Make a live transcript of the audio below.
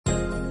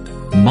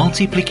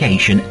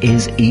Multiplication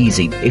is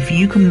easy. If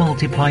you can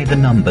multiply the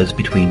numbers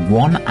between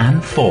 1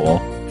 and 4,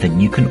 then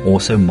you can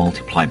also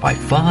multiply by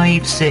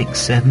 5, 6,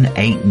 7,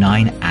 8,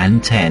 9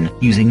 and 10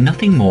 using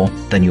nothing more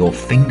than your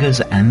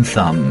fingers and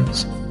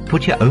thumbs.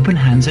 Put your open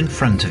hands in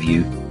front of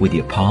you with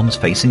your palms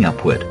facing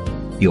upward.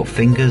 Your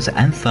fingers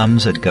and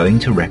thumbs are going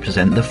to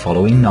represent the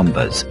following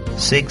numbers: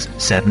 6,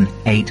 7,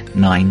 8,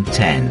 9,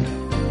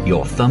 10.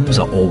 Your thumbs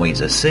are always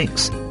a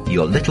 6,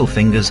 your little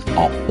fingers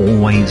are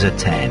always a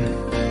 10.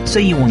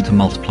 Say you want to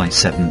multiply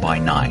 7 by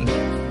 9.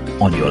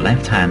 On your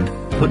left hand,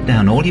 put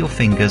down all your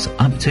fingers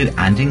up to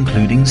and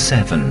including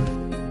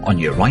 7. On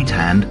your right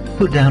hand,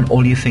 put down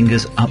all your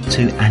fingers up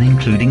to and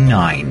including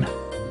 9.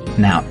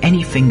 Now,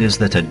 any fingers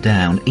that are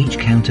down each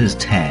count as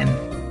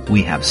 10.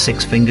 We have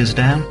 6 fingers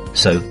down,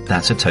 so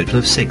that's a total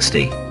of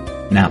 60.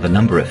 Now the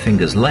number of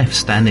fingers left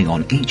standing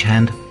on each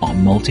hand are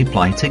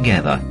multiplied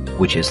together,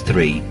 which is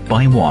 3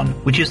 by 1,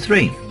 which is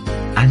 3.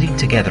 Adding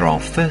together our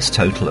first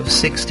total of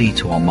 60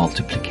 to our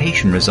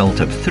multiplication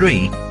result of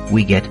 3,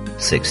 we get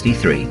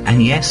 63.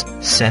 And yes,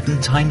 7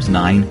 times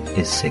 9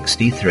 is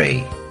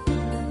 63.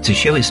 To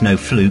show it's no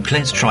fluke,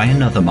 let's try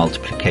another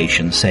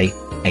multiplication, say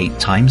 8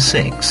 times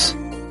 6.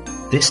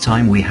 This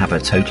time we have a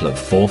total of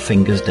 4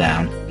 fingers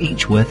down,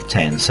 each worth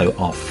 10, so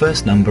our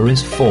first number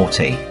is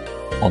 40.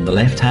 On the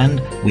left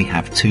hand, we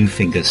have 2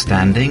 fingers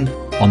standing.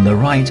 On the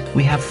right,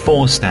 we have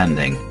 4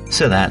 standing,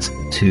 so that's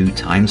 2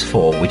 times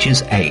 4, which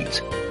is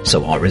 8.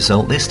 So our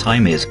result this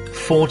time is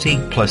 40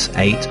 plus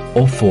 8,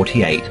 or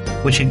 48,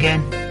 which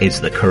again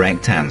is the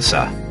correct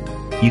answer.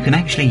 You can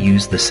actually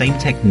use the same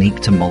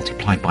technique to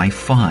multiply by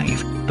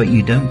 5, but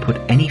you don't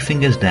put any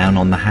fingers down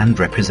on the hand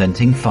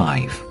representing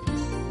 5.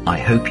 I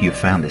hope you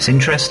found this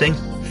interesting.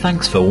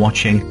 Thanks for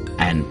watching,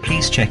 and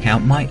please check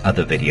out my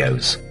other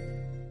videos.